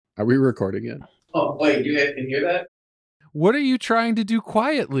Are we recording yet? Oh, wait, you guys can hear that? What are you trying to do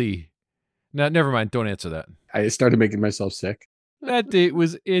quietly? No, never mind. Don't answer that. I started making myself sick. That date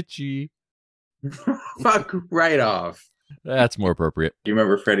was itchy. Fuck right off. That's more appropriate. Do you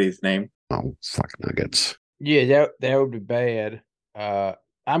remember Freddy's name? Oh, fuck nuggets. Yeah, that would be bad.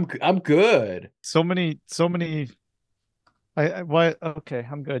 I'm good. So many. What? Okay,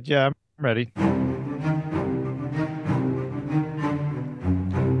 I'm good. Yeah, I'm ready.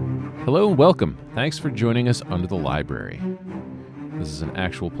 Hello and welcome. Thanks for joining us under the library. This is an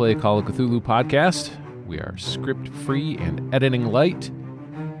actual play Call of Cthulhu podcast. We are script free and editing light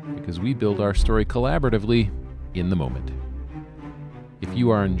because we build our story collaboratively in the moment. If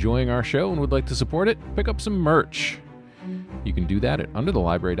you are enjoying our show and would like to support it, pick up some merch. You can do that at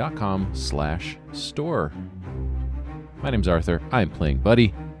underthelibrary.com/store. My name's Arthur. I'm playing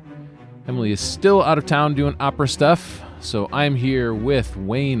Buddy. Emily is still out of town doing opera stuff, so I'm here with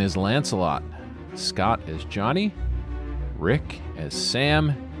Wayne as Lancelot, Scott as Johnny, Rick as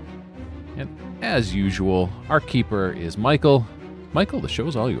Sam, and as usual, our keeper is Michael. Michael, the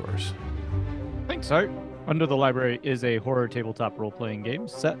show's all yours. Thanks, Art. Under the Library is a horror tabletop role-playing game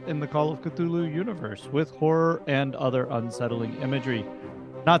set in the Call of Cthulhu universe with horror and other unsettling imagery.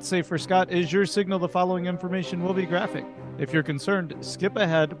 Not safe for Scott is your signal the following information will be graphic. If you're concerned, skip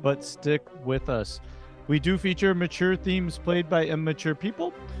ahead, but stick with us. We do feature mature themes played by immature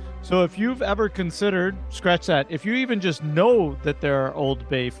people. So if you've ever considered, scratch that, if you even just know that there are Old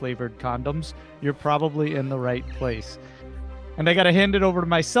Bay flavored condoms, you're probably in the right place. And I got to hand it over to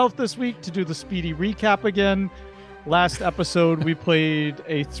myself this week to do the speedy recap again. Last episode, we played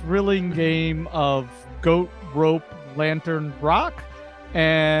a thrilling game of goat, rope, lantern, rock.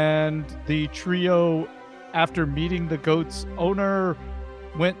 And the trio, after meeting the goat's owner,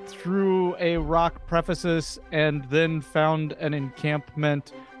 went through a rock precipice and then found an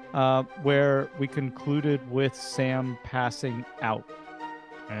encampment where we concluded with Sam passing out.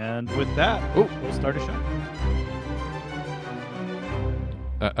 And with that, we'll start a show.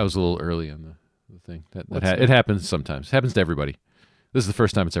 I was a little early on the thing. It happens sometimes. It happens to everybody. This is the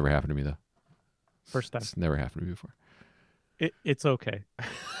first time it's ever happened to me, though. First time. It's never happened to me before. It's okay.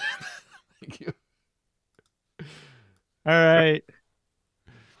 Thank you. All right.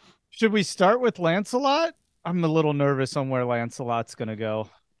 Should we start with Lancelot? I'm a little nervous on where Lancelot's going to go.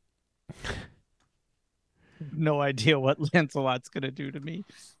 No idea what Lancelot's going to do to me.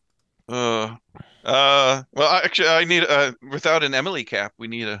 Well, actually, I need without an Emily cap, we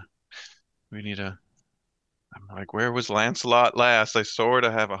need a. I'm like, where was Lancelot last? I sort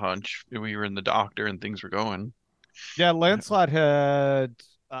of have a hunch. We were in the doctor and things were going. Yeah, Lancelot had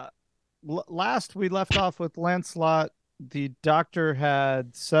last we left off with Lancelot. The doctor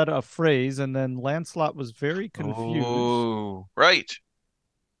had said a phrase, and then Lancelot was very confused. Oh, right.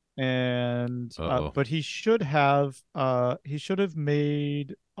 And but he should have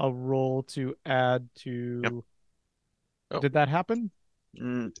made a roll to add to. Yep. Oh. Did that happen?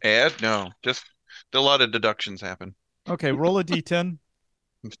 Add? No, just a lot of deductions happen. Okay, roll a d10.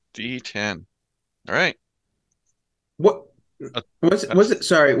 D10. All right. What was it?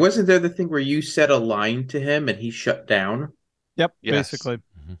 Sorry, wasn't there the thing where you said a line to him and he shut down? Yep, Yes. basically.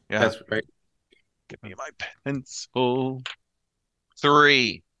 Mm-hmm. Yeah. That's right. Give me my pencil.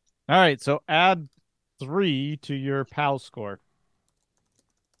 3. All right, so add 3 to your PAL score.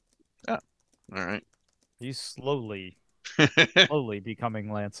 All right. He's slowly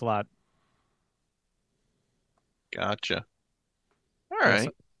becoming Lancelot. Gotcha. All Yes.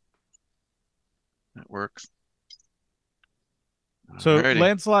 right. That works. So, Alrighty.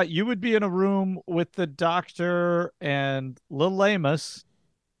 Lancelot, you would be in a room with the doctor and Lil Amos,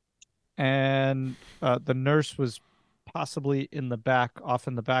 and the nurse was possibly in the back, off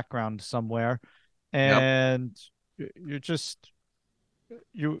in the background somewhere, and you're just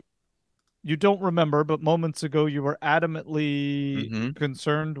you don't remember, but moments ago you were adamantly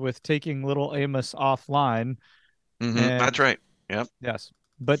concerned with taking Little Amos offline. That's right. Yep. Yes.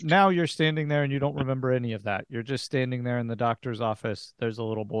 But now you're standing there and you don't remember any of that. You're just standing there in the doctor's office. There's a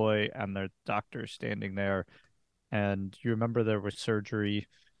little boy and the doctor standing there. And you remember there was surgery.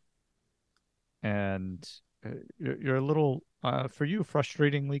 And you're a little, for you,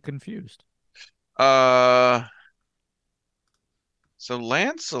 frustratingly confused. So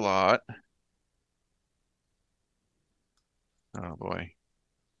Lancelot. Oh boy.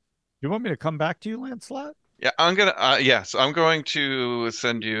 You want me to come back to you, Lancelot? Yeah, I'm gonna. Yes, I'm going to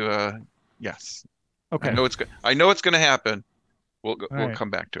send you. Yes. Okay. I know it's gonna happen. We'll right.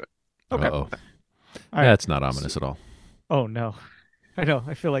 come back to it. Okay. Uh-oh. All That's not ominous at all. Oh, no. I know.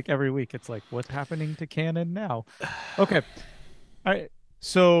 I feel like every week it's like, what's happening to canon now? Okay. All right.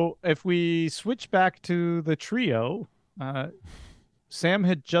 So if we switch back to the trio, Sam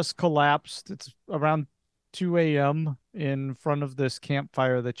had just collapsed. It's around 2 a.m. in front of this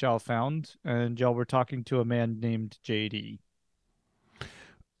campfire that y'all found, and y'all were talking to a man named JD.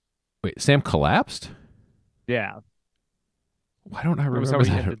 Wait, Sam collapsed? Yeah, Why don't I that was how remember he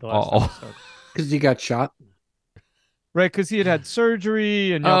that ended at the last all? episode. Because he got shot. Right, because he had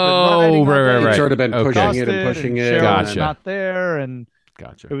surgery, and y'all been riding all right, day, right. He'd sort of been Okay. pushing it and exhausted, pushing it. Cheryl's Gotcha. not there, and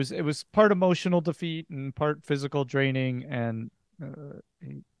Gotcha. it was part emotional defeat and part physical draining, and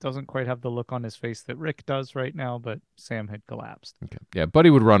he doesn't quite have the look on his face that Rick does right now, but Sam had collapsed. Okay. Yeah, Buddy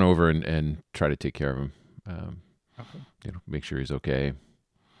would run over and try to take care of him. Okay. Make sure he's okay.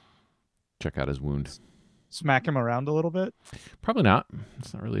 Check out his wound. Smack him around a little bit. Probably not.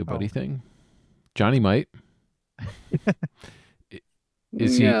 It's not really a Buddy Oh. thing. Johnny might.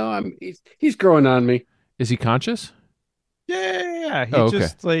 Is he? No, he's growing on me. Is he conscious? Yeah. He Oh,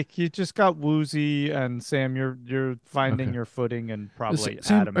 okay. he just got woozy, and Sam, you're finding Okay. your footing and probably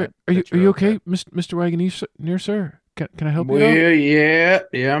Sam, adamant. are you that you're okay, Mr. Wagoneer, sir? Can I help you? Well, out?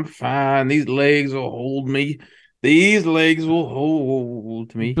 yeah, I'm fine. These legs will hold me. These legs will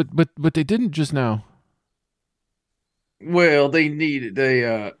hold me. But they didn't just now. Well, they needed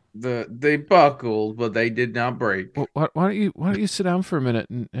they buckled, but they did not break. Well, why don't you sit down for a minute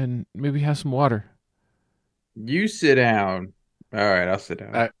and maybe have some water? You sit down. All right, I'll sit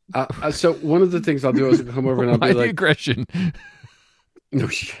down. So one of the things I'll do is come over and I'll Why be the like, aggression? no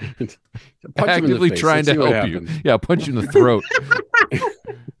shit. Punch him in the Actively face. trying Let's to see what help you. happens. Yeah, punch you in the throat.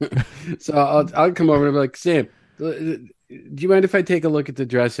 So I'll come over and be like, Sam, do you mind if I take a look at the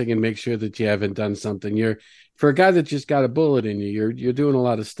dressing and make sure that you haven't done something? For a guy that just got a bullet in you, you're doing a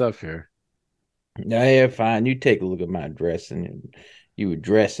lot of stuff here. Yeah, fine. You take a look at my dressing and you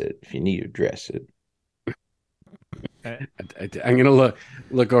address it if you need to address it. I'm gonna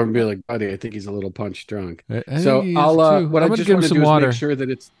look over and be like, buddy, I think he's a little punch drunk. I So think he is I'll too. what I'm I gonna just give him want to some do is water. make sure that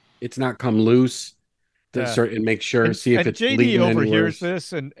it's not come loose. Yeah. And make sure, see if And it's JD bleeding overhears anywhere.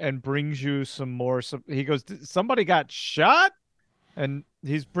 this and brings you some more. He goes, somebody got shot, and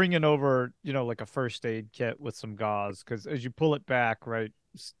he's bringing over, like a first aid kit with some gauze, because as you pull it back, right,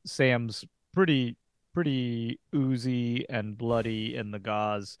 Sam's pretty oozy and bloody in the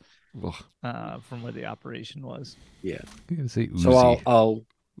gauze from where the operation was. Yeah. You can say oozy. So I'll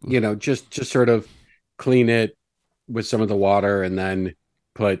just sort of clean it with some of the water and then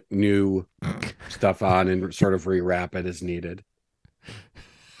put new stuff on and sort of rewrap it as needed.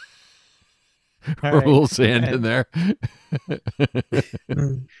 All Or a right. little sand in there.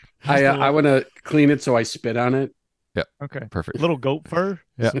 I want to clean it so I spit on it. Okay. Perfect. Little goat fur.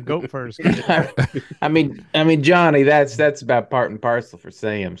 Yeah. Some goat fur is I mean, Johnny, that's about part and parcel for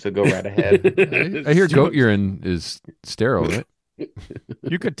Sam. So go right ahead. I hear goat urine is sterile, right?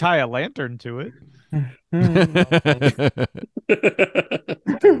 You could tie a lantern to it.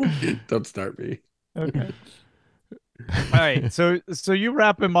 Don't start me. Okay. All right. So you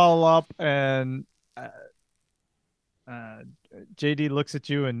wrap him all up, and JD looks at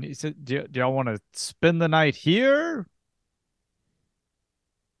you and he said, "Do y'all want to spend the night here?"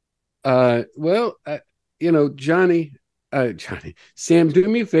 Well, Johnny, Sam, do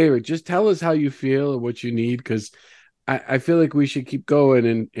me a favor. Just tell us how you feel and what you need, because I feel like we should keep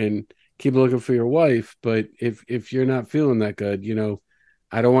going and keep looking for your wife. But if you're not feeling that good,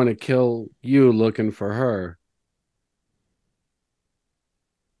 I don't want to kill you looking for her.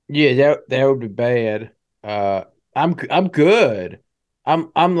 Yeah, that would be bad. I'm good.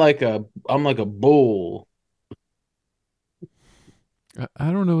 I'm like a bull.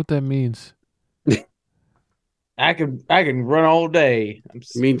 I don't know what that means. I can run all day. It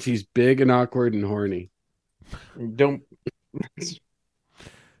means he's big and awkward and horny. Don't.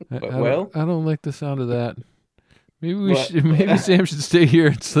 I Well? don't like the sound of that. Maybe What? maybe Sam should stay here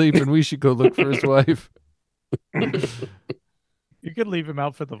and sleep, and we should go look for his wife. You could leave him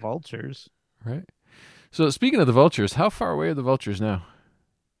out for the vultures. Right. So speaking of the vultures, how far away are the vultures now?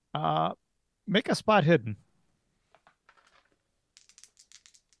 Make a spot hidden.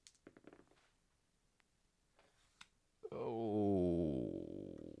 Oh,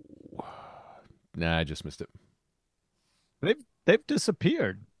 nah, I just missed it. They've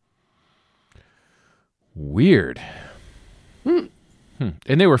disappeared. Weird. And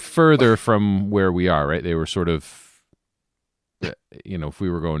they were further from where we are, right? They were sort of, if we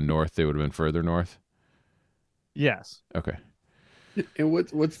were going north, they would have been further north. Yes. Okay. And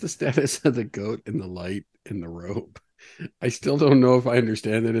what's the status of the goat and the light and the rope? I still don't know if I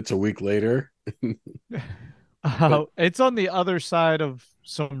understand that it's a week later. It's on the other side of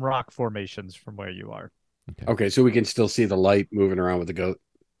some rock formations from where you are. Okay, so we can still see the light moving around with the goat.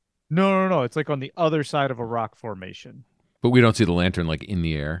 No. It's like on the other side of a rock formation. But we don't see the lantern like in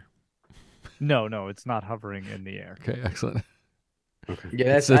the air. No, it's not hovering in the air. Okay, excellent. Okay.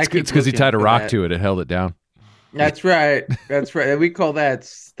 Yeah, It's because he tied a rock to it. It held it down. That's right. That's right. We call that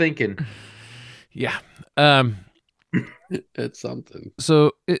thinking. Yeah. It's something.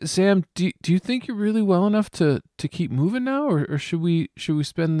 So, Sam, do you think you're really well enough to keep moving now, or should we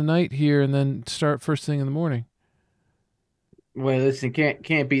spend the night here and then start first thing in the morning? Well, listen,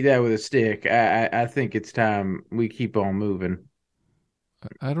 can't beat that with a stick. I think it's time we keep on moving.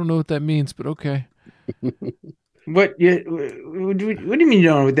 I don't know what that means, but okay. What do you mean you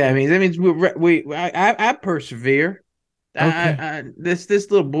don't know what that means? That means I persevere. Okay. This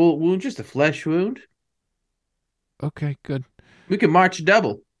little bullet wound, just a flesh wound. Okay, good. We can march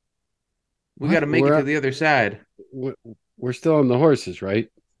double. We What? got to make it to the other side. We're still on the horses, right?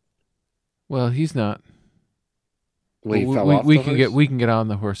 Well, he's not. Well, he fell off the horse? We can get on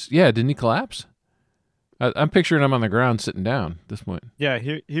the horse. Yeah, didn't he collapse? I'm picturing him on the ground sitting down at this point. Yeah,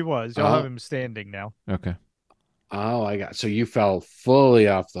 he was. Y'all have him standing now. Okay. Oh, so you fell fully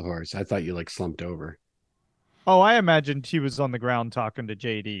off the horse. I thought you like slumped over. Oh, I imagined he was on the ground talking to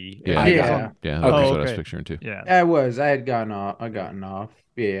JD. Yeah, Yeah. That's Okay. what I was Okay. picturing too. Yeah. I had gotten off.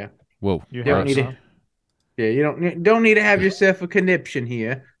 Yeah. Whoa. You Don't have need some? Yeah, you don't need to have yourself a conniption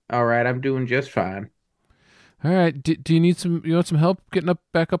here. All right, I'm doing just fine. All right. Do you need you want some help getting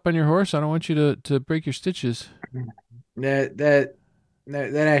back up on your horse? I don't want you to break your stitches. That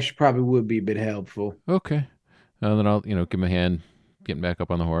actually probably would be a bit helpful. Okay. And then I'll give him a hand getting back up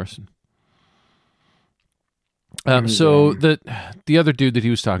on the horse. So the other dude that he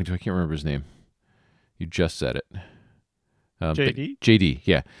was talking to, I can't remember his name. You just said it. JD? JD,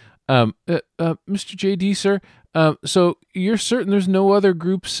 yeah. Mr. JD, sir. So you're certain there's no other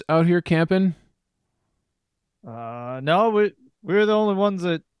groups out here camping? No, we're the only ones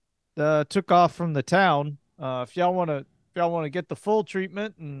that took off from the town. If y'all wanna get the full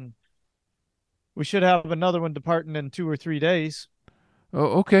treatment, and we should have another one departing in 2 or 3 days.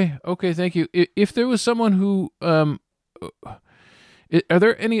 Oh, okay. Okay, thank you. If there was someone who are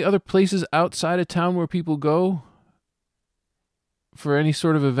there any other places outside of town where people go for any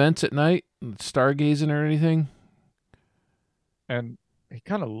sort of events at night, stargazing or anything? And he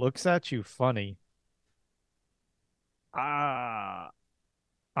kind of looks at you funny. I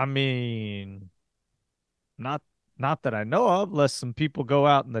mean, not that I know of, unless some people go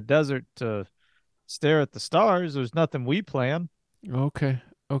out in the desert to stare at the stars. There's nothing we plan. Okay.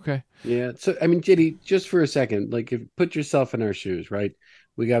 Okay. Yeah. So, I mean, JD, just for a second, like, put yourself in our shoes, right?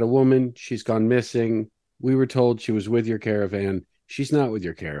 We got a woman. She's gone missing. We were told she was with your caravan. She's not with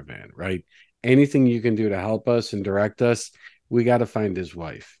your caravan, right? Anything you can do to help us and direct us, we got to find his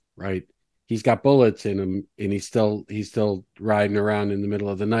wife, right? He's got bullets in him, and he's still riding around in the middle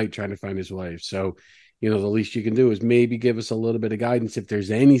of the night trying to find his wife. So, the least you can do is maybe give us a little bit of guidance if there's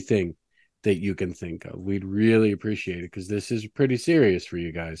anything that you can think of. We'd really appreciate it, because this is pretty serious for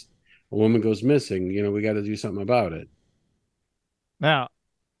you guys. A woman goes missing, we got to do something about it. Now,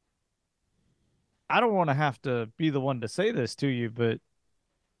 I don't want to have to be the one to say this to you, but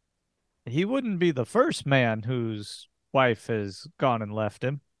he wouldn't be the first man whose wife has gone and left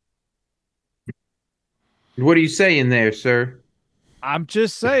him. What are you saying there, sir? I'm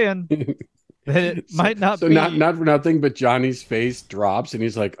just saying that it might not so be. not for nothing, but Johnny's face drops and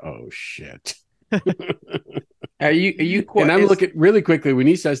he's like, "Oh shit." Are you quite, and I'm looking really quickly when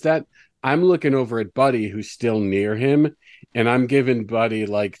he says that, I'm looking over at Buddy, who's still near him, and I'm giving Buddy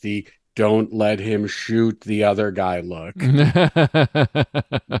like the "don't let him shoot the other guy" look. I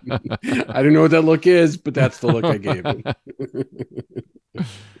don't know what that look is, but that's the look I gave him.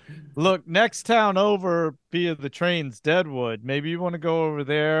 Look, next town over via the train's Deadwood. Maybe you want to go over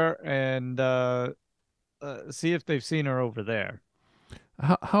there and see if they've seen her over there.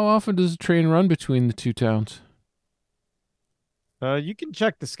 How often does the train run between the two towns? You can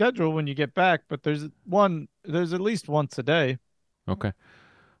check the schedule when you get back, but there's at least once a day. Okay.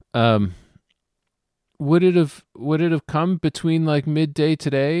 Would it have come between like midday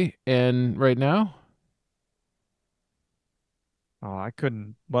today and right now? Oh, I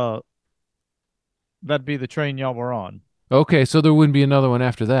couldn't. Well, that'd be the train y'all were on. Okay, so there wouldn't be another one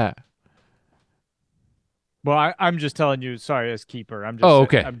after that. Well, I'm just telling you. Sorry, as keeper. I'm just. Oh,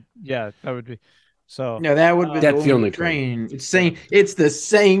 okay. Yeah, that would be. So No, that would be That's the only train. It's the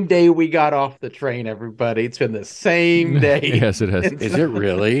same day we got off the train, everybody. It's been the same day. Yes, it has. Is it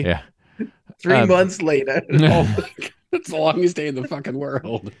really? Yeah. 3 months later. Oh my God. That's the longest day in the fucking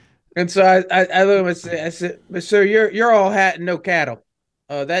world. And so I look at him and I said, "But sir, you're all hat and no cattle.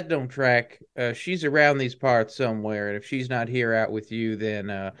 that don't track. She's around these parts somewhere, and if she's not here out with you,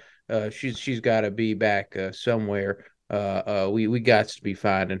 then she's got to be back somewhere. We got to be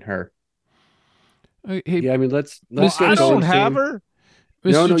finding her. Hey, Yeah, I mean, let's Well, get I going, don't have Sam. her.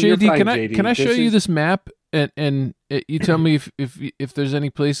 No, Mr. no, you're JD, fine, can I JD. show you this map and you tell me if there's any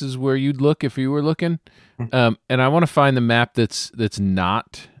places where you'd look if you were looking? And I want to find the map that's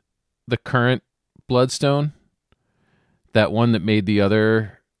not the current Bloodstone, that one that made the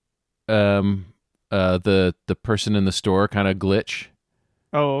other the person in the store kind of glitch.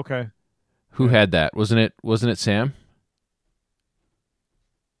 Oh, okay. Who Yeah. had that? Wasn't it Sam?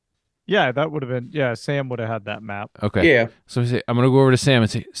 Yeah, that would have been. Yeah, Sam would have had that map. Okay. Yeah, So I'm gonna go over to Sam and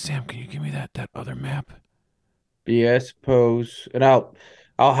say, Sam, can you give me that other map? yeah, I suppose. And I'll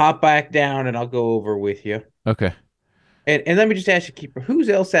hop back down and I'll go over with you. Okay. And let me just ask you, Keeper, who's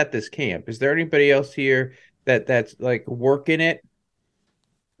else at this camp? Is there anybody else here that's like working it?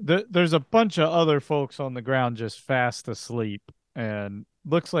 There's a bunch of other folks on the ground just fast asleep, and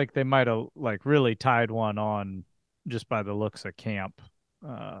looks like they might have like really tied one on just by the looks of camp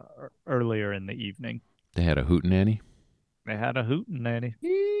earlier in the evening. They had a hootenanny. They had a hootenanny.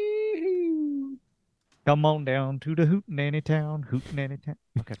 Come on down to the hootenanny town. Hootenanny town.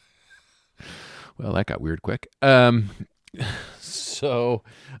 Okay. Well, that got weird quick. So,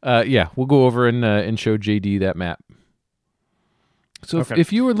 yeah, we'll go over and show JD that map. So, Okay.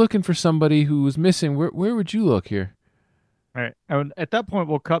 if you were looking for somebody who was missing, where would you look here? All right. And at that point,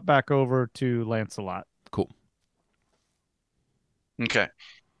 we'll cut back over to Lancelot. Cool. Okay.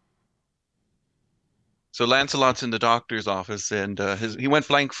 So Lancelot's in the doctor's office, and he went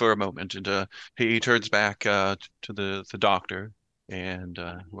blank for a moment, and he turns back to the doctor and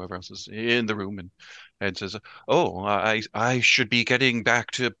whoever else is in the room, and says, "Oh, I should be getting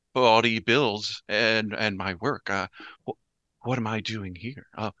back to body bills and my work. What am I doing here?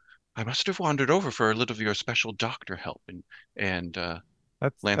 I must have wandered over for a little of your special doctor help." And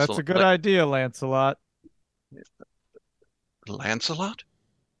That's a Lancelot, good idea, Lancelot. Lancelot?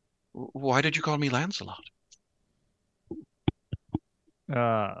 Why did you call me Lancelot?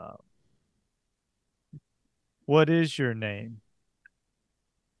 Uh, what is your name?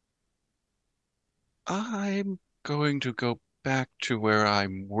 I'm going to go back to where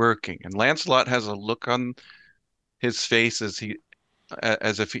I'm working. And Lancelot has a look on his face as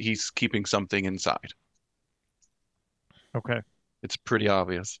if he's keeping something inside. Okay. It's pretty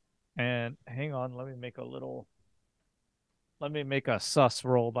obvious. And hang on, let me make a sus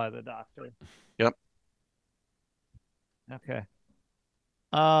roll by the doctor. Yep. Okay.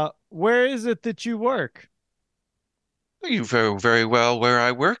 Where is it that you work? You very, very well where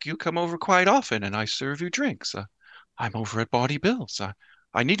I work. You come over quite often and I serve you drinks. I'm over at Bawdy Bill's.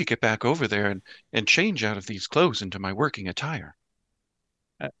 I need to get back over there and change out of these clothes into my working attire.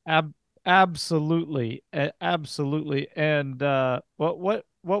 Absolutely. Absolutely. And what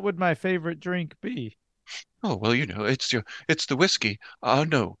would my favorite drink be? Oh, well, it's the whiskey.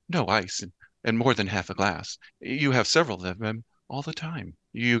 No ice and more than half a glass. You have several of them all the time.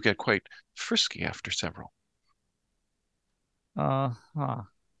 You get quite frisky after several. Uh-huh.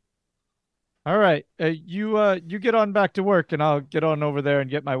 All right. You get on back to work and I'll get on over there and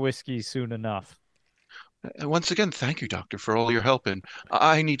get my whiskey soon enough. Once again, thank you, Doctor, for all your help, and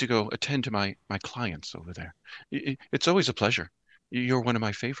I need to go attend to my clients over there. It's always a pleasure. You're one of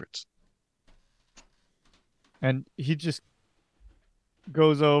my favorites. And he just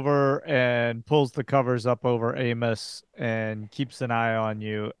goes over and pulls the covers up over Amos and keeps an eye on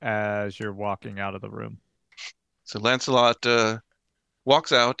you as you're walking out of the room. So Lancelot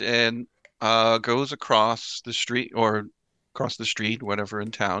walks out and goes across the street whatever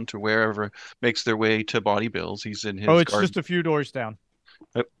in town to wherever makes their way to Bawdy Bill's. He's in his Oh, it's garden. just a few doors down.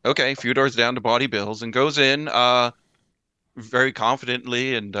 Okay, a few doors down to Bawdy Bill's and goes in very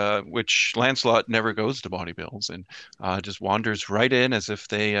confidently, and which Lancelot never goes to Bawdy Bill's and just wanders right in as if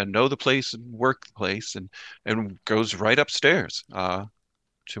they know the place and work the place, and goes right upstairs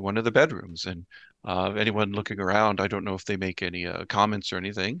to one of the bedrooms. And anyone looking around, I don't know if they make any comments or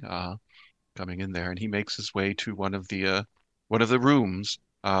anything coming in there, and he makes his way to one of the rooms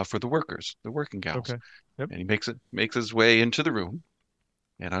for the workers, the working gals. Okay. Yep. And he makes his way into the room,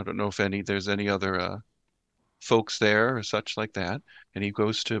 and I don't know if there's any other folks there or such like that. And he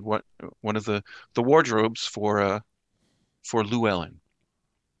goes to one of the wardrobes for Llewellyn.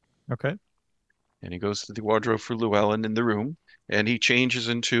 Okay. And he goes to the wardrobe for Llewellyn in the room, and he changes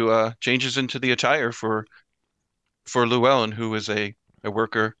into the attire for Llewellyn, who is a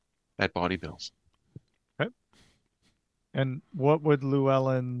worker at Bawdy Bill's. Okay. And what would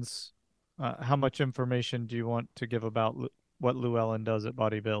Llewellyn's how much information do you want to give about what Llewellyn does at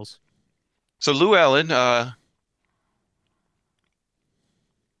Body Bills. So Llewellyn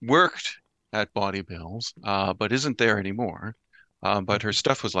worked at Body Bills, but isn't there anymore. But her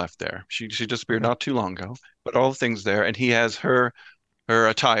stuff was left there. She disappeared not too long ago, but all the things there, and he has her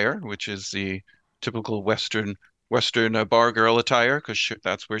attire, which is the typical Western bar girl attire, because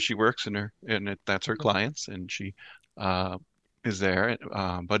that's where she works, that's her clients, and she is there.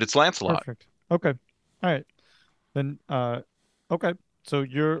 But it's Lancelot. Perfect. Okay. All right. Then okay. So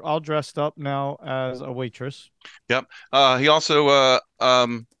you're all dressed up now as a waitress. Yep. He also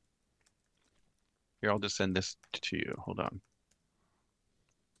here, I'll just send this to you. Hold on.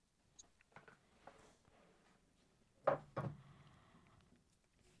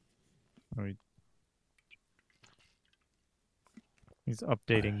 He's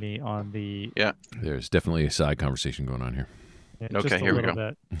updating me on the. Yeah. There's definitely a side conversation going on here. Yeah, Okay, just a here we little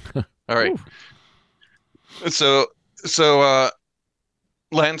go. bit. All right. Ooh. So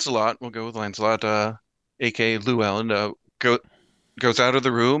Lancelot, we'll go with Lancelot, aka Llewellyn, goes out of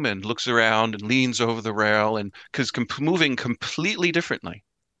the room and looks around and leans over the rail, and because moving completely differently.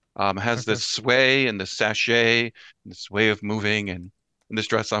 Has this sway and this sachet, and this way of moving and this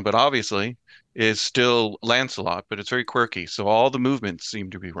dress on, but obviously is still Lancelot, but it's very quirky. So all the movements seem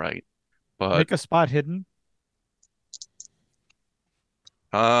to be right. But Make a spot hidden.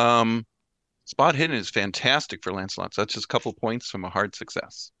 spot hidden is fantastic for Lancelot. So that's just a couple points from a hard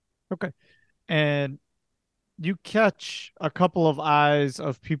success. Okay. And you catch a couple of eyes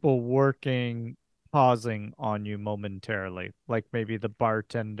of people working, pausing on you momentarily, like maybe the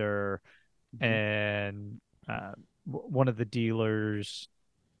bartender and one of the dealers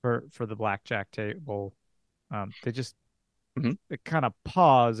for the blackjack table. They just they kind of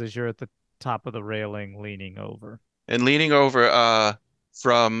pause as you're at the top of the railing, leaning over. And leaning over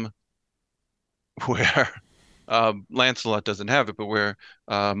from where Lancelot doesn't have it, but where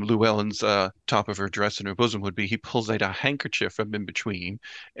Llewellyn's top of her dress and her bosom would be, he pulls out a handkerchief from in between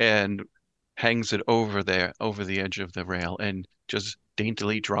and hangs it over there, over the edge of the rail, and just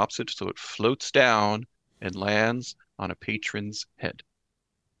daintily drops it so it floats down and lands on a patron's head.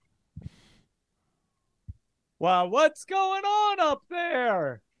 Wow, what's going on up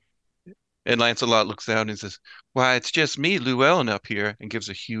there? And Lancelot looks down and says, "Why, it's just me, Llewellyn, up here," and gives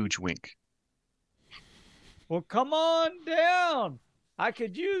a huge wink. Well, come on down. I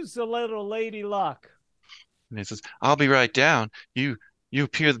could use a little lady luck. And he says, "I'll be right down. You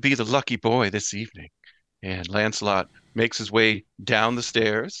appear to be the lucky boy this evening." And Lancelot makes his way down the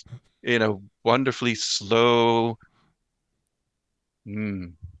stairs in a wonderfully slow, a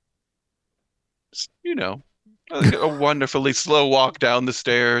wonderfully slow walk down the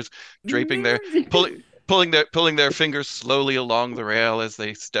stairs, draping pulling their fingers slowly along the rail as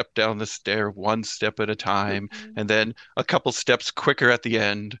they step down the stair, one step at a time, and then a couple steps quicker at the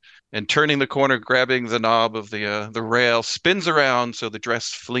end, and turning the corner, grabbing the knob of the rail, spins around so the dress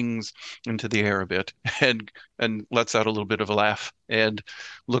flings into the air a bit, and lets out a little bit of a laugh, and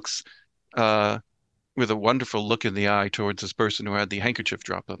looks with a wonderful look in the eye towards this person who had the handkerchief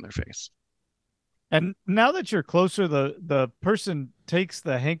dropped on their face. And now that you're closer, the person takes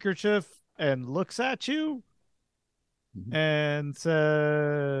the handkerchief and looks at you and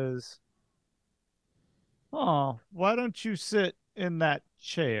says, "Oh, why don't you sit in that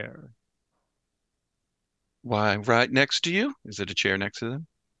chair?" Why, right next to you? Is it a chair next to them?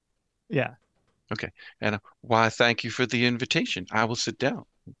 Yeah. Okay. And why, thank you for the invitation. I will sit down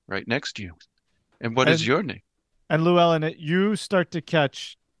right next to you. And what is your name? And Llewellyn, you start to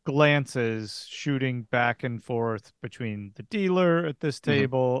catch glances shooting back and forth between the dealer at this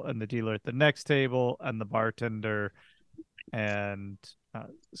table and the dealer at the next table and the bartender, and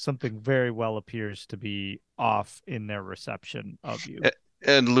something very well appears to be off in their reception of you.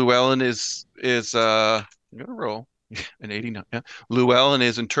 And Llewellyn is I'm gonna roll an 89. Yeah. Llewellyn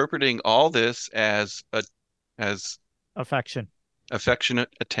is interpreting all this as affectionate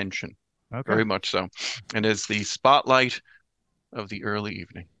attention. Okay. Very much so. And is the spotlight of the early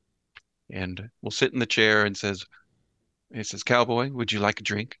evening. And will sit in the chair and says, "Cowboy, would you like a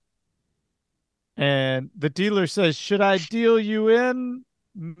drink?" And the dealer says, "Should I deal you in,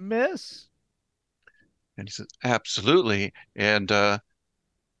 miss?" And he says, "Absolutely." And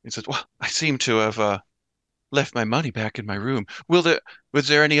he says, "Well, I seem to have left my money back in my room. Was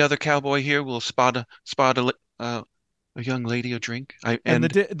there any other cowboy here? Will spot a young lady a drink?" And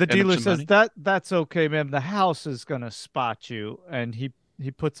the dealer says, that's okay, ma'am. The house is gonna spot you. And he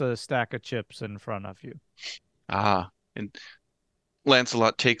puts a stack of chips in front of you. And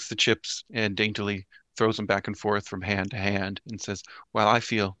Lancelot takes the chips and daintily throws them back and forth from hand to hand and says, "Well, I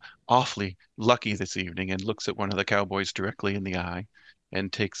feel awfully lucky this evening," and looks at one of the cowboys directly in the eye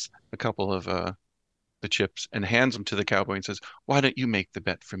and takes a couple of the chips and hands them to the cowboy and says, "Why don't you make the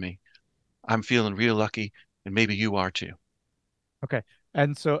bet for me? I'm feeling real lucky, and maybe you are too." Okay.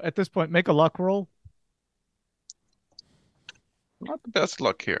 And so at this point, make a luck roll. Not the best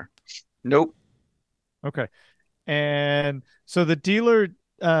luck here. Nope. Okay. And so the dealer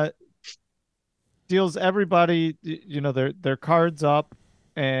deals everybody, their cards up,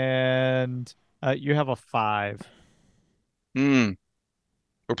 and you have a 5. Hmm.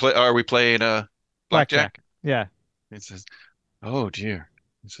 Are we playing blackjack? Yeah. He says, "Oh dear."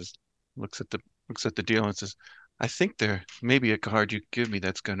 He says, looks at the deal and says, "I think there may be a card you could give me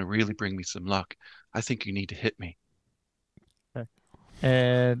that's going to really bring me some luck. I think you need to hit me." Okay.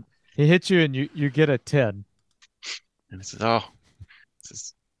 And he hits you, and you get a 10. And he says, "Oh," he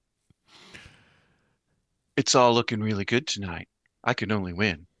says, "it's all looking really good tonight. I can only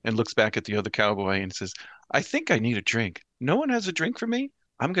win." And looks back at the other cowboy and says, "I think I need a drink. No one has a drink for me?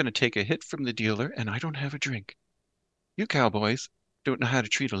 I'm going to take a hit from the dealer, and I don't have a drink. You cowboys don't know how to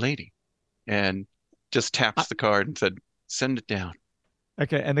treat a lady." And just taps the card and said, "Send it down."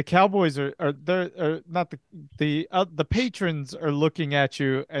 Okay, and the cowboys are not the patrons are looking at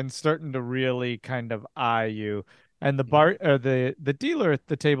you and starting to really kind of eye you. And the dealer at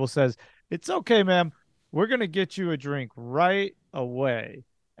the table says, "It's okay, ma'am. We're gonna get you a drink right away."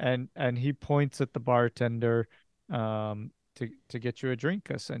 And he points at the bartender to get you a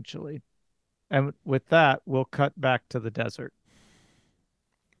drink, essentially. And with that, we'll cut back to the desert.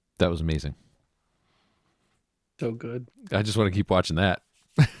 That was amazing. So good. I just want to keep watching that.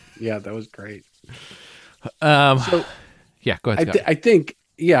 Yeah, that was great. So, yeah, go ahead, Scott. I think,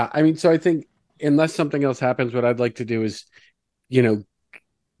 yeah, I mean, so I think unless something else happens, what I'd like to do is,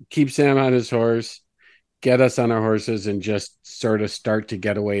 keep Sam on his horse, get us on our horses, and just sort of start to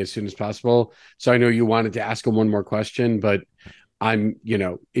get away as soon as possible. So I know you wanted to ask him one more question, but I'm,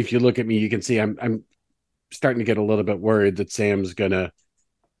 if you look at me, you can see I'm starting to get a little bit worried that Sam's gonna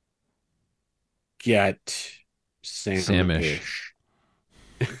get Sam-ish.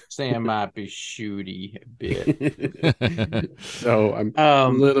 Sam might be shooty a bit. So I'm a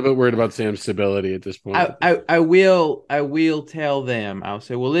little bit worried about Sam's stability at this point. I will tell them. I'll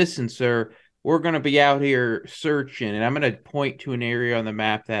say, "Well, listen, sir, we're gonna be out here searching, and I'm gonna point to an area on the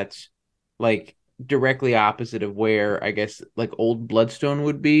map that's like directly opposite of where I guess like Old Bloodstone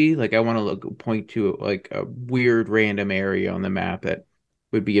would be. Like I want to point to like a weird random area on the map that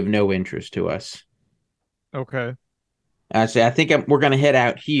would be of no interest to us." Okay. I say, "I think we're gonna head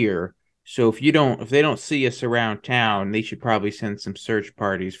out here. So if they don't see us around town, they should probably send some search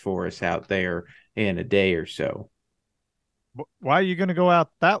parties for us out there in a day or so." Why are you gonna go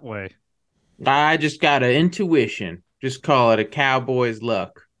out that way? I just got an intuition. Just call it a cowboy's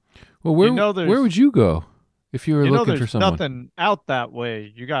luck. Well, where would you go if you were looking for someone? Nothing out that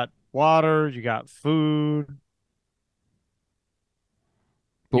way. You got water, you got food.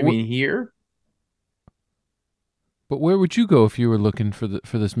 But you mean here? But where would you go if you were looking for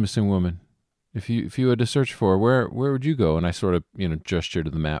this missing woman? If you had to search for her, where would you go? And I sort of gesture to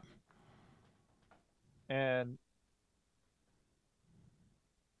the map. And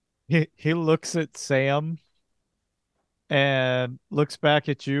he looks at Sam and looks back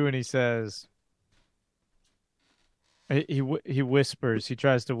at you, and he says, he whispers. He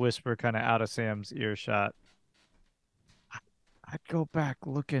tries to whisper kind of out of Sam's earshot. "I'd go back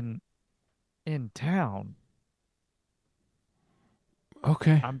looking in town."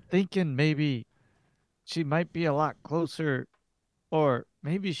 Okay. I'm thinking maybe she might be a lot closer, or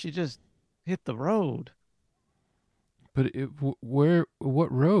maybe she just hit the road. But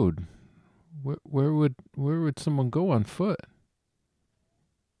what road? Where would someone go on foot?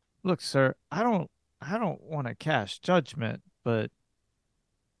 Look, sir, I don't want to cast judgment, but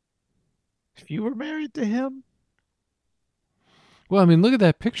if you were married to him. Well, I mean, look at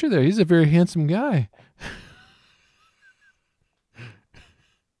that picture there. He's a very handsome guy.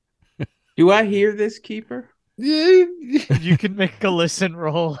 Do I hear this, Keeper? You can make a listen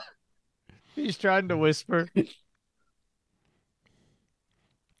roll. He's trying to whisper.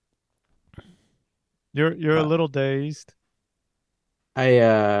 You're a little dazed.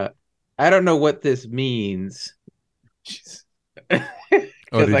 I don't know what this means.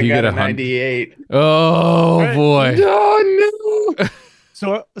 Oh, did I he got get a 98. Oh, right. Boy. Oh,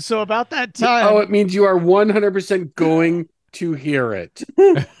 no. So about that time. Oh, it means you are 100% going to hear it.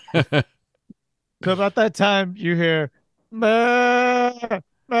 So about that time, you hear, "Bah,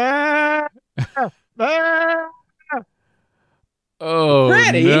 bah, bah." Oh,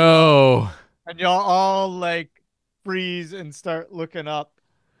 Freddy? no. And y'all all like freeze and start looking up,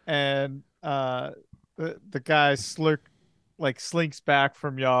 and the guy slinks back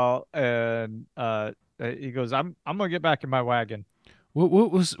from y'all, and he goes, I'm gonna get back in my wagon. What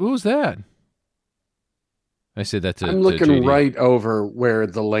was that? I said that to I'm looking JD. right over where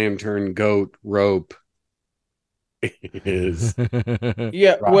the lantern goat rope is.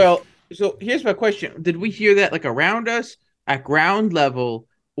 Yeah, Right. well, so here's my question. Did we hear that like around us, at ground level,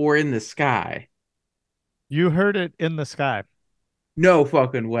 or in the sky? You heard it in the sky. No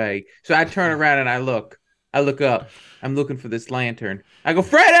fucking way. So I turn around and I look. I look up. I'm looking for this lantern. I go,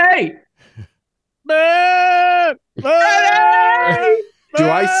 Freddy! Man! Freddy!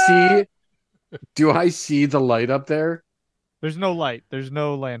 Do I see the light up there? There's no light. There's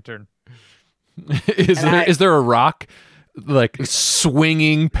no lantern. Is there a rock like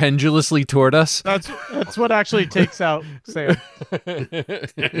swinging pendulously toward us? That's what actually takes out Sam.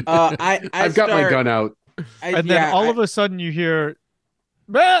 I've got my gun out. And then all of a sudden you hear,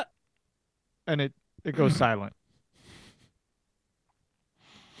 "Bah!" and it goes silent.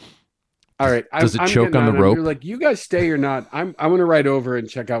 All right. Does it I'm choke getting on the rope? You're like, you guys stay or not? I'm going to ride over and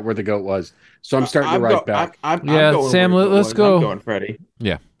check out where the goat was. So I'm starting to ride back. I'm Yeah, going Sam, where it let's was. go. I'm going, Freddy.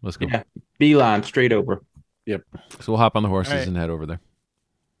 Yeah, let's go. Yeah. Beeline straight over. Yep. So we'll hop on the horses Right. and head over there.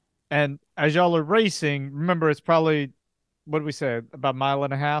 And as y'all are racing, remember it's probably, what did we say, about 1.5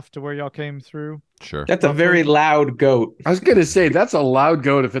 miles to where y'all came through? Sure. That's a very loud goat. I was going to say that's a loud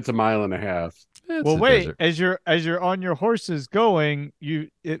goat if it's 1.5 miles. It's Well, a wait, desert. as you're on your horses going,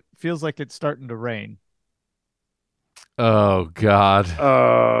 it feels like it's starting to rain. Oh God.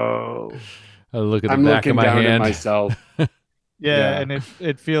 Oh. I look at the I'm back of looking my down at hand. myself. Yeah, Yeah. and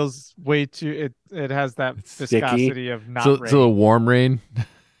it feels way too it has that It's sticky. viscosity of not It's rain. a little warm rain.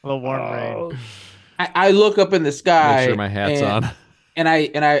 A little warm rain. Oh. I look up in the sky. Make sure my hat's and, on. And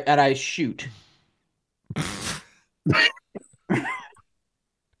I shoot.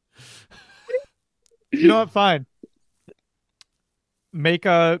 You know what? Fine. Make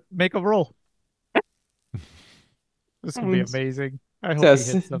a roll. This will be amazing. I hope Yes.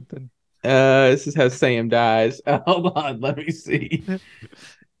 he hits something. This is how Sam dies. Hold on, let me see.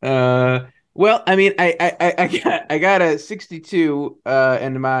 Well, I mean, I got a 62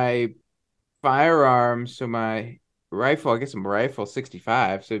 and my firearms, so my rifle, I guess my rifle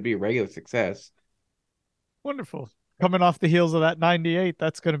 65, so it'd be a regular success. Wonderful. Coming off the heels of that 98,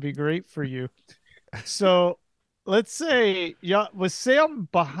 that's going to be great for you. So, let's say, was Sam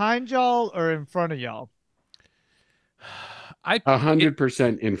behind y'all or in front of y'all?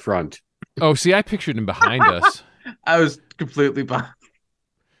 100% in front. Oh, see, I pictured him behind us. I was completely behind.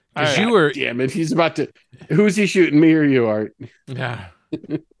 Because All you were. Damn it. He's about to. Who's he shooting, me or you, Art? Yeah.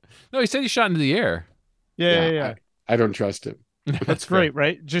 No, he said he shot into the air. Yeah. I don't trust him. That's great,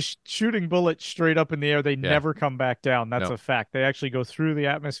 right? Just shooting bullets straight up in the air, they Yeah. never come back down. That's No. a fact. They actually go through the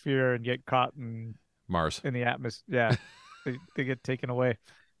atmosphere and get caught Mars. in the atmosphere. Yeah, they get taken away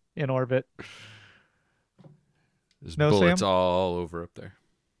in orbit. There's No, bullets Sam? all over up there.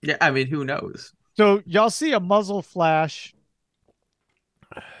 Yeah, I mean, who knows? So y'all see a muzzle flash,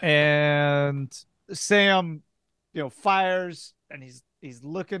 and Sam, fires, and he's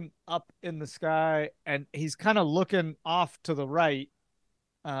looking up in the sky, and he's kind of looking off to the right,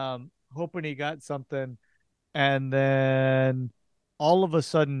 hoping he got something, and then all of a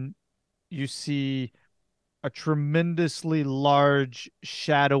sudden you see a tremendously large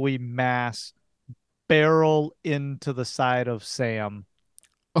shadowy mass barrel into the side of Sam.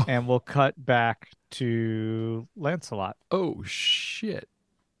 Oh. And we'll cut back to Lancelot. Oh, shit.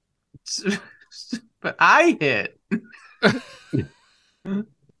 But I hit. That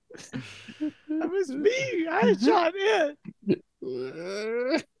was me. I shot it.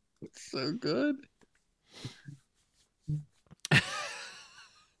 So good.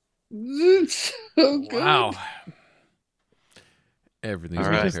 It's so good. Wow. Everything's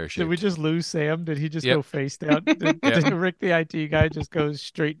All got right. a Did we just lose Sam? Did he just Yep. go face down? Did Yep. Rick the IT guy just go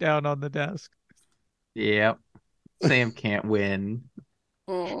straight down on the desk? Yep. Sam can't win.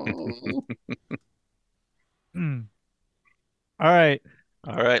 Oh. Hmm. All right.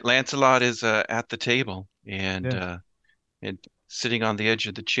 All right, Lancelot is at the table and Yeah. and sitting on the edge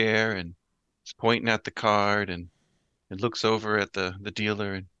of the chair and he's pointing at the card and looks over at the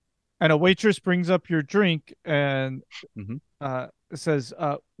dealer and And a waitress brings up your drink and Mhm. says,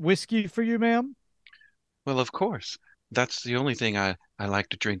 whiskey for you, ma'am? well, of course, that's the only thing I like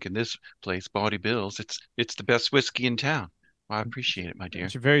to drink in this place, Bawdy Bill's. It's the best whiskey in town. Well, I appreciate it, my dear.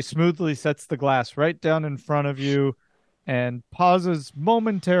 She very smoothly sets the glass right down in front of you and pauses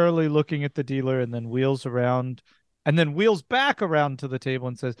momentarily looking at the dealer and then wheels around and then wheels back around to the table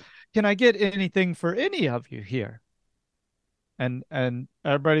and says, "Can I get anything for any of you here?" And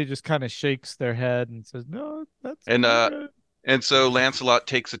everybody just kind of shakes their head and says, "No, that's And good." and so Lancelot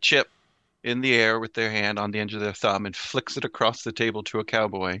takes a chip in the air with their hand on the end of their thumb and flicks it across the table to a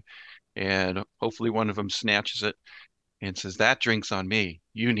cowboy, and hopefully one of them snatches it and says, "That drink's on me.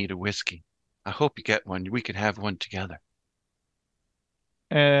 You need a whiskey. I hope you get one. We can have one together."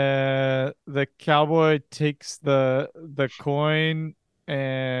 The cowboy takes the coin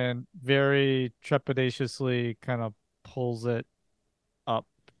and very trepidatiously kind of pulls it up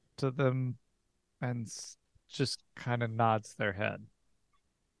to them and just kind of nods their head.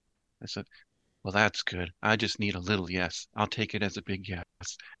 I said, "Well, that's good. I just need a little yes. I'll take it as a big yes.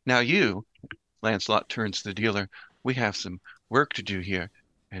 Now you," Lancelot turns to the dealer, "we have some work to do here,"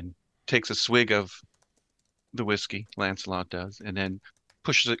 and takes a swig of the whiskey, Lancelot does, and then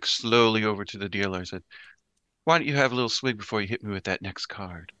pushes it slowly over to the dealer and said, "Why don't you have a little swig before you hit me with that next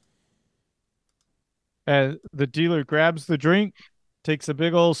card?" And the dealer grabs the drink, takes a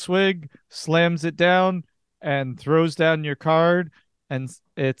big old swig, slams it down, and throws down your card. And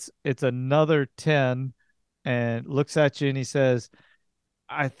it's another 10, and looks at you and he says,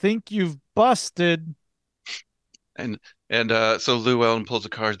 "I think you've busted." And so Llewellyn pulls the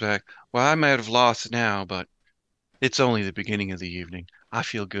cards back. "Well, I might have lost now, but it's only the beginning of the evening. I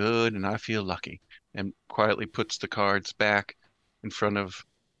feel good and I feel lucky." And quietly puts the cards back in front of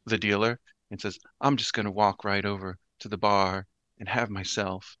the dealer and says, "I'm just going to walk right over to the bar and have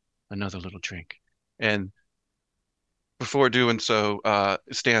myself another little drink." And before doing so,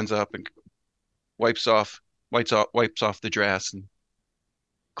 stands up and wipes off the dress and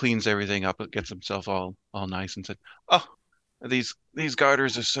cleans everything up, gets himself all nice, and said, "Oh, these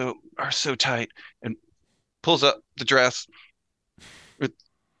garters are so tight," and pulls up the dress with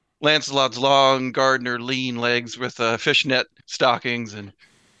Lancelot's long gardener lean legs with fishnet stockings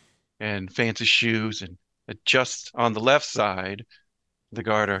and fancy shoes, and adjusts on the left side the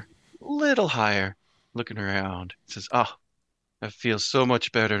garter a little higher, looking around. Says, "Oh, that feels so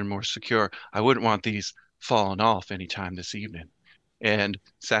much better and more secure. I wouldn't want these falling off anytime this evening." And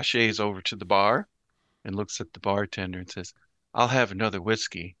sachets over to the bar and looks at the bartender and says, "I'll have another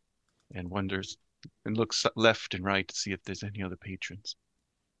whiskey," and wonders and looks left and right to see if there's any other patrons.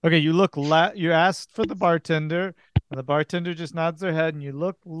 Okay, you asked for the bartender, and the bartender just nods their head, and you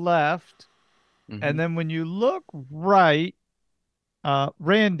look left, and Mhm. then when you look right,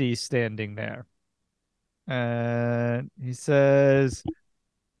 Randy's standing there. And he says,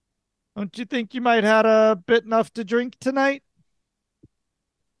 "Don't you think you might had a bit enough to drink tonight?"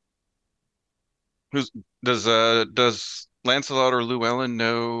 Who's does Lancelot or Llewellyn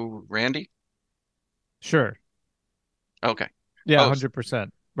know Randy? Sure. Okay. Yeah, Oh,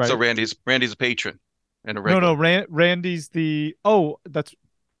 100%. so Right. Randy's a patron and a No, regular. Randy's the that's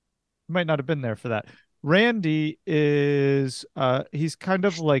might not have been there for that. Randy is he's kind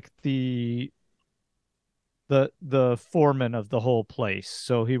of like the foreman of the whole place.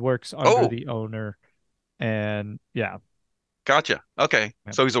 So he works under Oh, the owner, and yeah. gotcha. Okay.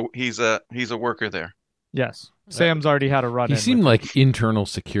 Yeah. So he's a worker there. Yes. Sam's already had a run He in seemed with like him. internal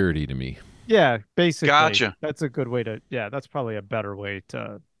security to me. Yeah, basically. Gotcha. That's a good way to that's probably a better way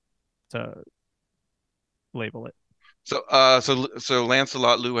to label it. So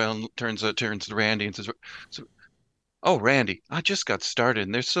Lancelot Llewellyn turns to Randy and says, "So, oh, Randy, I just got started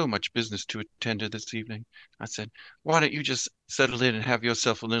and there's so much business to attend to this evening." I said, "Why don't you just settle in and have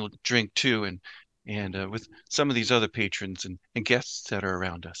yourself a little drink too, and with some of these other patrons and guests that are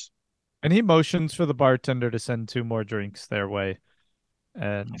around us." And he motions for the bartender to send two more drinks their way.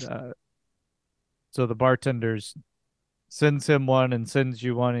 And so the bartender's sends him one and sends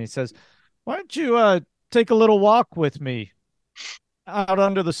you one, and he says, "Why don't you take a little walk with me out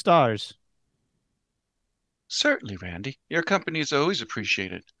under the stars?" "Certainly, Randy. Your company is always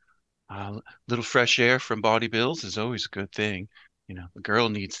appreciated. A little fresh air from Body Bills is always a good thing. You know, the girl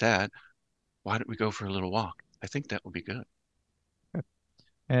needs that. Why don't we go for a little walk? I think that will be good."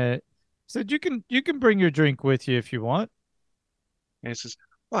 Said you can bring your drink with you if you want. And he says,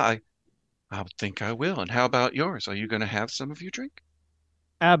 "Well, I would think I will. And how about yours? Are you going to have some of your drink?"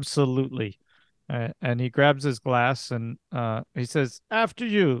 Absolutely. And he grabs his glass and he says, "After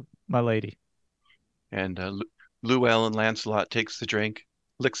you, my lady." And Llewellyn Lancelot takes the drink,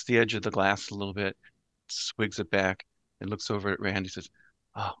 licks the edge of the glass a little bit, swigs it back, and looks over at Randy and says,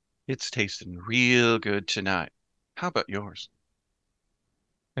 "Oh, it's tasting real good tonight. How about yours?"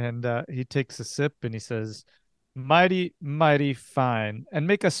 And he takes a sip and he says, "Mighty, mighty fine." And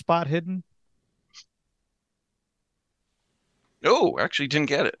make a spot hidden. Oh, actually didn't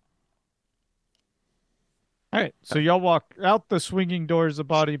get it. All right, so y'all walk out the swinging doors of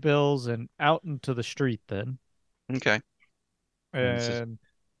Body Bills and out into the street then. Okay. And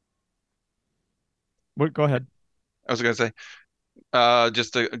what? Go ahead. I was gonna say,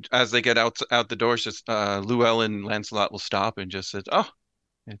 as they get out the doors, just Llewellyn and Lancelot will stop and just says, "Oh,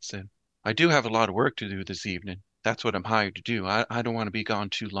 it's I do have a lot of work to do this evening. That's what I'm hired to do. I don't want to be gone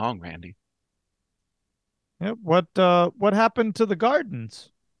too long, Randy." Yeah, what happened to the gardens?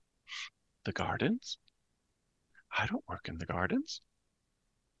 The gardens? I don't work in the gardens.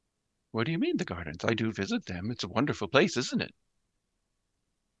 What do you mean the gardens? I do visit them. It's a wonderful place, isn't it?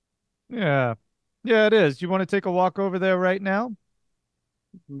 Yeah. Yeah, it is. You want to take a walk over there right now?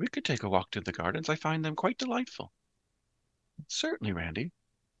 We could take a walk to the gardens. I find them quite delightful. Certainly, Randy.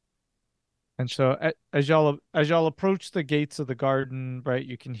 And so as y'all approach the gates of the garden, right,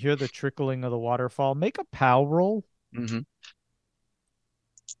 you can hear the trickling of the waterfall. Make a POW roll. Mm-hmm.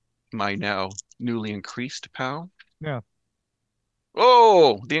 My now newly increased POW. Yeah.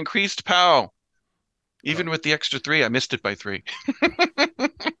 Oh, the increased POW. Even with the extra 3, I missed it by 3.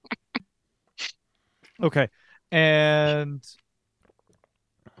 Okay. And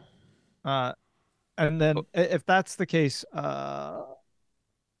uh and then if that's the case,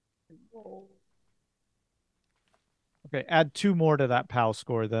 okay, add 2 more to that POW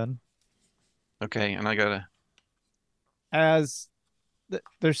score then. Okay, and I gotta. As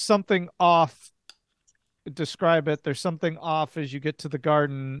there's something off, describe it. There's something off as you get to the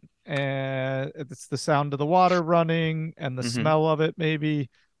garden, and it's the sound of the water running and the Mm-hmm. smell of it maybe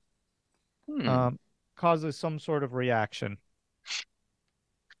Hmm. causes some sort of reaction.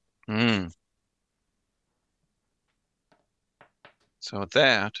 Hmm. So at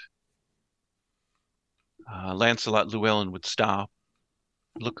that, Lancelot Llewellyn would stop,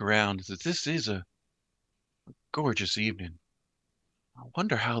 look around, and says, "This is a gorgeous evening. I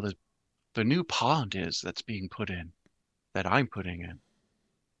wonder how the new pond is that's being put in, that I'm putting in.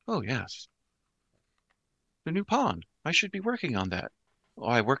 Oh, yes, the new pond. I should be working on that. Oh,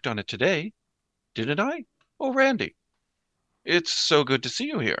 I worked on it today, didn't I? Oh, Randy, it's so good to see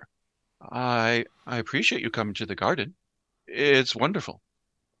you here. I appreciate you coming to the garden. It's wonderful.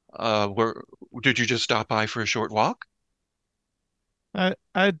 Where did you just stop by for a short walk?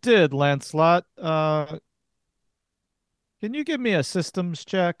 I did, Lancelot. Can you give me a systems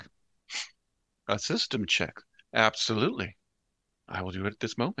check? A system check. Absolutely. I will do it at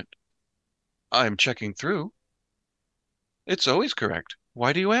this moment. I'm checking through. It's always correct.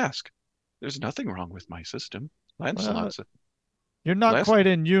 Why do you ask? There's nothing wrong with my system. Well, Lancelot's you're not last. quite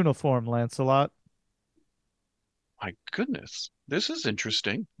in uniform, Lancelot. My goodness, this is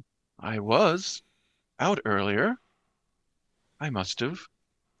interesting. I was out earlier. I must have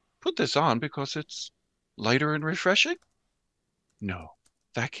put this on because it's lighter and refreshing. No,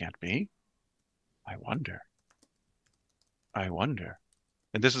 that can't be. I wonder. I wonder.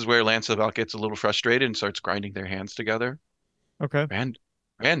 And this is where Lancelot gets a little frustrated and starts grinding their hands together. Okay.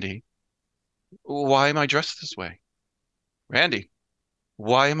 Randy, why am I dressed this way? Randy,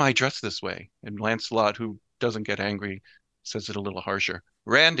 why am I dressed this way? And Lancelot, who doesn't get angry, says it a little harsher.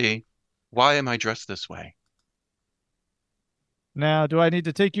 Randy, why am I dressed this way? Now, do I need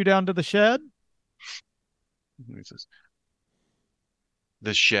to take you down to the shed? And he says,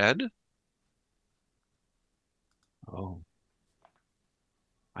 the shed? Oh,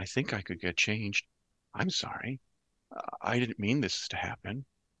 I think I could get changed. I'm sorry. I didn't mean this to happen.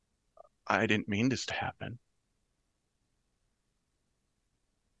 I didn't mean this to happen.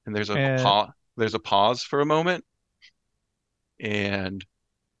 And there's a And pause. There's a pause for a moment, and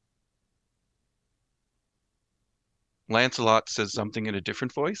Lancelot says something in a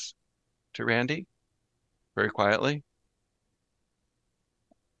different voice to Randy, very quietly.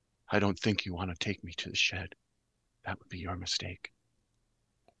 I don't think you want to take me to the shed. That would be your mistake.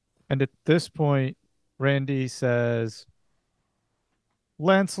 and at this point, Randy says,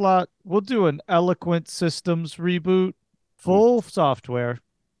 Lancelot, we'll do an eloquent systems reboot, Ooh, full software.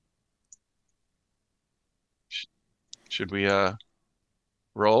 should we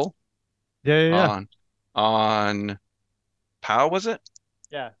roll Yeah, yeah, yeah. on POW, was it?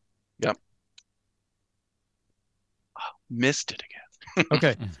 Yeah. Yep. Missed it again.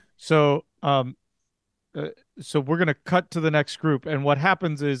 Okay. So, so we're gonna cut to the next group, and what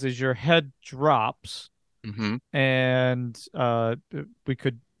happens is your head drops, Mm-hmm. and we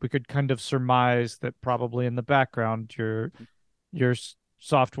could kind of surmise that probably in the background your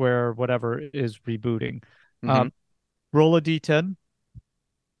software whatever is rebooting. Mm-hmm. Roll a d10.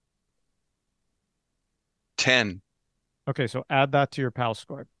 10. Okay, so add that to your PAL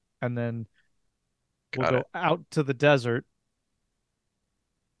score, and then we'll Got go it. out to the desert.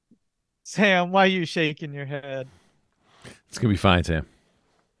 Sam, why are you shaking your head? It's gonna be fine, Sam.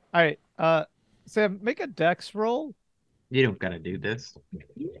 All right. Sam, make a dex roll. You don't gotta do this.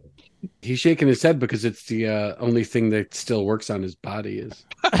 He's shaking his head because it's the only thing that still works on his body is.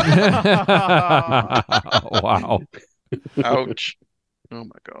 Wow. Ouch. Oh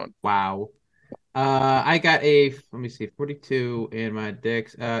my God. Wow. I got let me see, 42 in my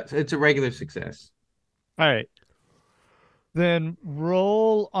dex. So it's a regular success. All right. Then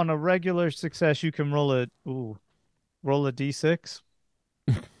roll on a regular success. You can roll roll a d6.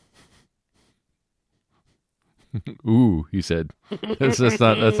 Ooh, he said. That's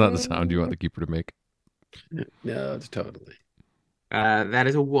not the sound you want the keeper to make. No, it's totally. That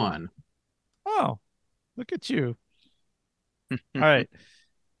is a 1. Oh, look at you. All right.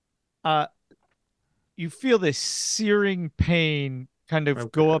 You feel this searing pain kind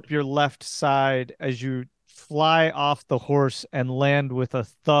of go up your left side as you fly off the horse and land with a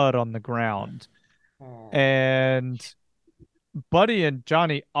thud on the ground. And Buddy and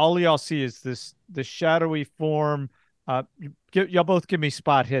Johnny, all y'all see is the shadowy form. Y'all both give me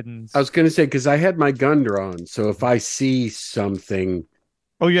spot hiddens. I was going to say, because I had my gun drawn. So if I see something.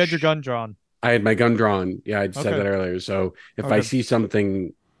 Oh, you had your gun drawn. I had my gun drawn. Yeah, I said Okay. that earlier. So if I see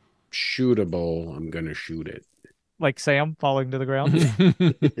something shootable, I'm going to shoot it. Like Sam falling to the ground.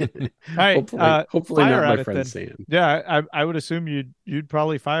 All right. Hopefully not my friend Sam. Yeah, I would assume you'd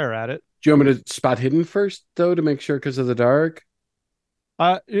probably fire at it. Do you want me to spot hidden first, though, to make sure because of the dark?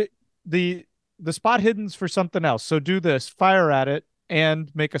 The spot hidden's for something else. So do this: fire at it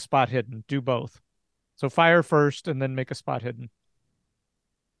and make a spot hidden. Do both. So fire first and then make a spot hidden.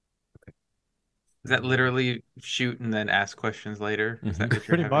 Is that literally shoot and then ask questions later? Is that what you're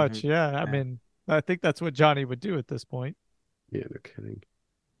Pretty having much, him- yeah. I mean, I think that's what Johnny would do at this point. Yeah, no kidding.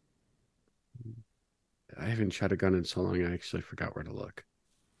 I haven't shot a gun in so long, I actually forgot where to look.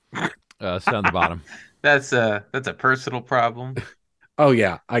 It's down the bottom. That's a personal problem. Oh,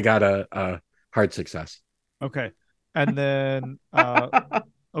 yeah. I got a hard success. Okay. And then,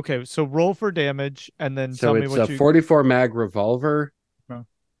 okay, so roll for damage and then So tell me it's what a you... 44 mag revolver. Oh.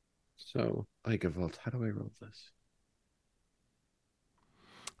 So, like a vault. How do I roll this?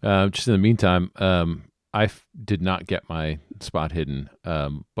 Just in the meantime, I did not get my spot hidden.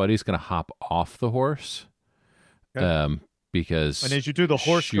 Buddy's going to hop off the horse. Okay. Because And as you do, the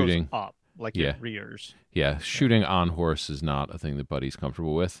horse shooting, goes up, like yeah. it rears. Yeah, shooting on horse is not a thing that Buddy's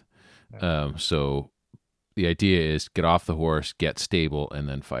comfortable with. So the idea is get off the horse, get stable, and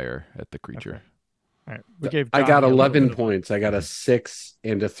then fire at the creature. All right. We gave I got Johnny a little 11 bit of- points. I got a 6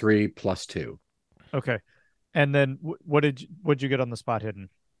 and a 3 plus 2. Okay. And then what'd you get on the spot hidden?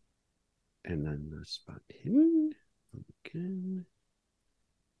 And then the spot hidden. Again.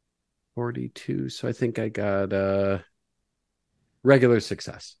 42. So I think I got a regular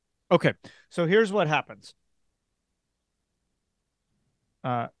success. Okay. So here's what happens.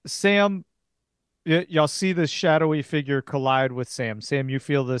 Sam, y'all see this shadowy figure collide with Sam. Sam, you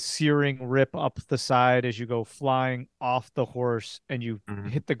feel the searing rip up the side as you go flying off the horse and you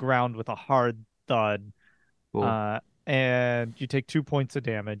hit the ground with a hard thud. Cool. And you take 2 points of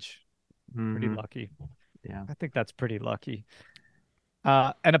damage. Pretty Mhm. lucky. Yeah. I think that's pretty lucky.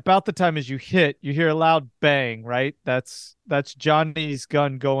 And about the time as you hit, you hear a loud bang, right? That's Johnny's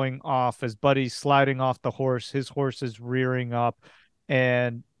gun going off as Buddy's sliding off the horse. His horse is rearing up.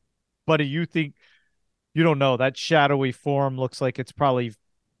 And Buddy, you don't know, that shadowy form looks like it's probably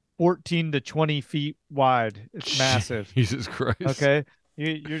 14 to 20 feet wide. It's massive. Jesus Christ. Okay.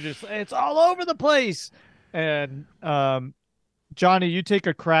 You're just, it's all over the place. And Johnny, you take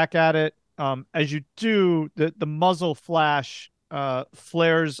a crack at it. As you do, the muzzle flash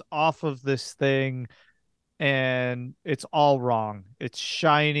flares off of this thing, and it's all wrong. It's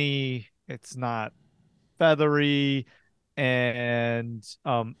shiny. It's not feathery, and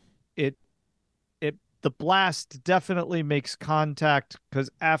the blast definitely makes contact because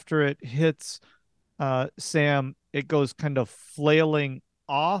after it hits Sam, it goes kind of flailing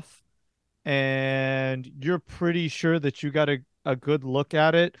off, and you're pretty sure that you got a good look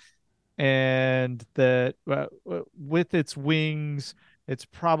at it, and that with its wings, it's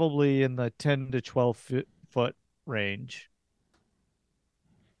probably in the 10 to 12 foot range.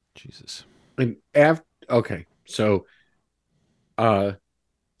 Jesus. And okay, so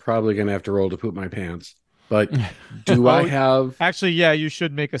probably gonna have to roll to poop my pants. But do I have Actually, yeah, you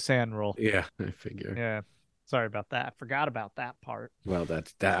should make a sand roll. Yeah, I figure. Yeah. Sorry about that. Forgot about that part. Well,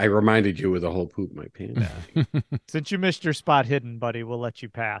 that's that. I reminded you with the whole poop my pants. Since you missed your spot hidden, buddy, we'll let you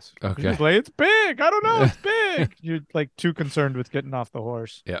pass. Okay. You're like, it's big. I don't know. It's big. You're like too concerned with getting off the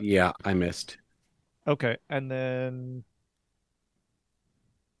horse. Yeah. Yeah, I missed. Okay. And then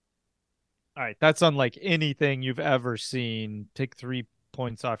All right, that's unlike anything you've ever seen. Take 3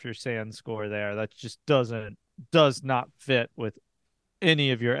 points off your sand score there. That just does not fit with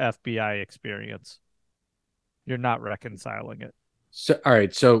any of your FBI experience. You're not reconciling it. So, all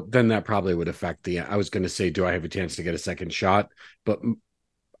right. So then that probably would affect I was going to say, do I have a chance to get a second shot? But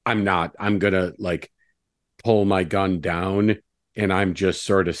I'm not. I'm going to like pull my gun down and I'm just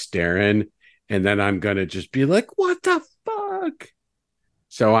sort of staring. And then I'm going to just be like, what the fuck?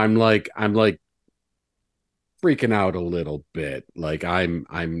 So I'm like freaking out a little bit. Like I'm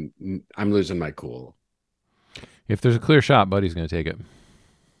losing my cool. If there's a clear shot, Buddy's going to take it.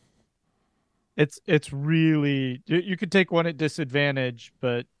 It's really, you could take one at disadvantage,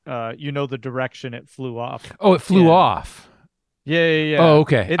 but you know the direction it flew off. Oh, it flew off. Yeah. Oh,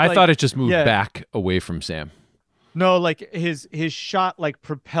 okay. I like, thought it just moved back away from Sam. No, like his shot like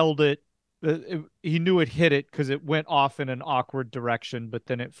propelled it. He knew it hit it because it went off in an awkward direction, but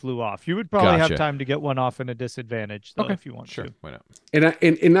then it flew off. You would probably have time to get one off in a disadvantage, though, if you want to. Why not?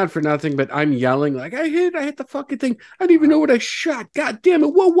 And not for nothing, but I'm yelling like I hit the fucking thing. I didn't even know what I shot. God damn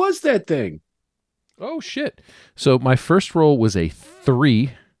it! What was that thing? Oh shit! So my first roll was a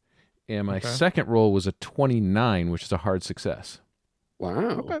 3, and my second roll was a 29, which is a hard success.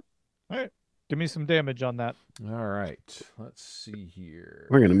 Wow. Okay. All right. Give me some damage on that. All right. Let's see here.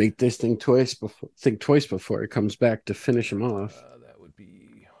 We're gonna make this thing twice before it comes back to finish him off. That would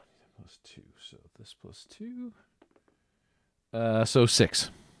be +2. So this +2. So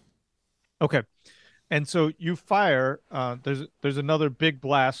 6. Okay. And so you fire. There's another big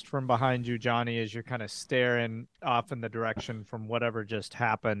blast from behind you, Johnny, as you're kind of staring off in the direction from whatever just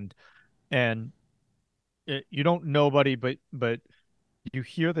happened, and you don't know nobody, but you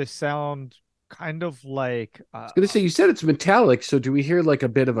hear this sound. Kind of like I was gonna say, you said it's metallic, so do we hear like a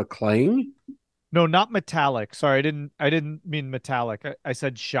bit of a clang? No, not metallic. Sorry, I didn't mean metallic. I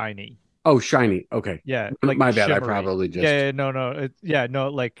said shiny. Oh, shiny. Okay. Yeah, like my bad. shimmery. I probably just no,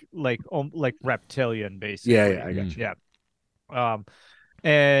 like reptilian, basically. Yeah, I got you. Yeah.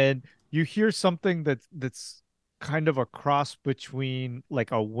 And you hear something that's kind of a cross between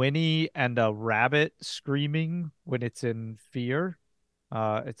like a whinny and a rabbit screaming when it's in fear.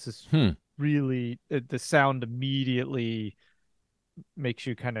 It's this really the sound immediately makes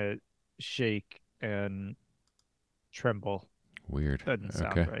you kind of shake and tremble. Weird. Doesn't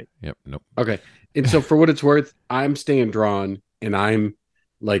sound right. Yep. Nope. Okay. And so for what it's worth, I'm staying drawn, and I'm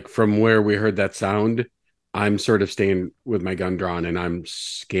like, from where we heard that sound, I'm sort of staying with my gun drawn, and I'm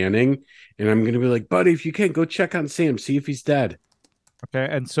scanning, and I'm going to be like, buddy, if you can, go check on Sam, see if he's dead. Okay.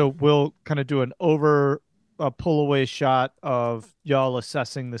 And so we'll kind of do a pull away shot of y'all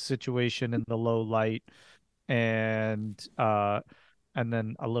assessing the situation in the low light, and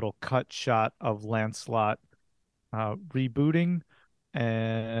then a little cut shot of Lancelot rebooting,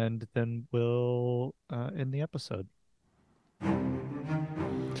 and then we'll end the episode.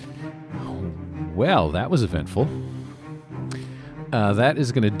 Well, that was eventful. That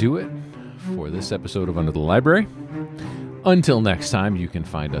is going to do it for this episode of Under the Library. Until next time, you can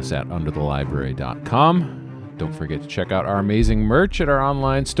find us at underthelibrary.com. Don't forget to check out our amazing merch at our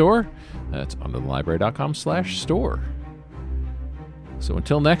online store. That's underthelibrary.com/store. So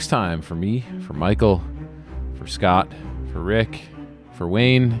until next time, for me, for Michael, for Scott, for Rick, for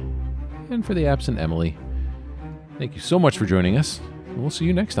Wayne, and for the absent Emily, thank you so much for joining us, and we'll see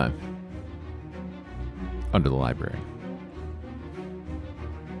you next time. Under the Library.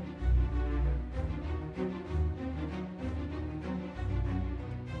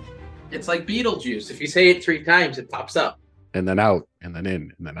 It's like Beetlejuice. If you say it 3 times, it pops up. And then out, and then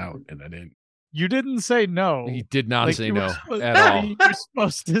in, and then out, and then in. You didn't say no. He did not say no at all. You were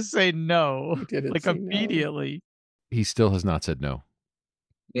supposed to say no, like immediately. No. He still has not said no.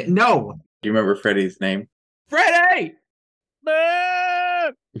 No. Do you remember Freddy's name? Freddy!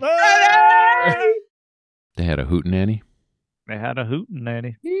 Freddy! They had a hootenanny. They had a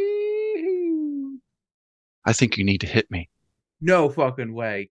hootenanny. I think you need to hit me. No fucking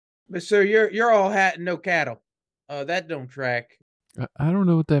way. But sir, you're all hat and no cattle. That don't track. I don't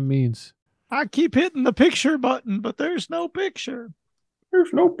know what that means. I keep hitting the picture button, but there's no picture.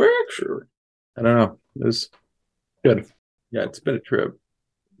 There's no picture. I don't know. It was good. Yeah, it's been a trip.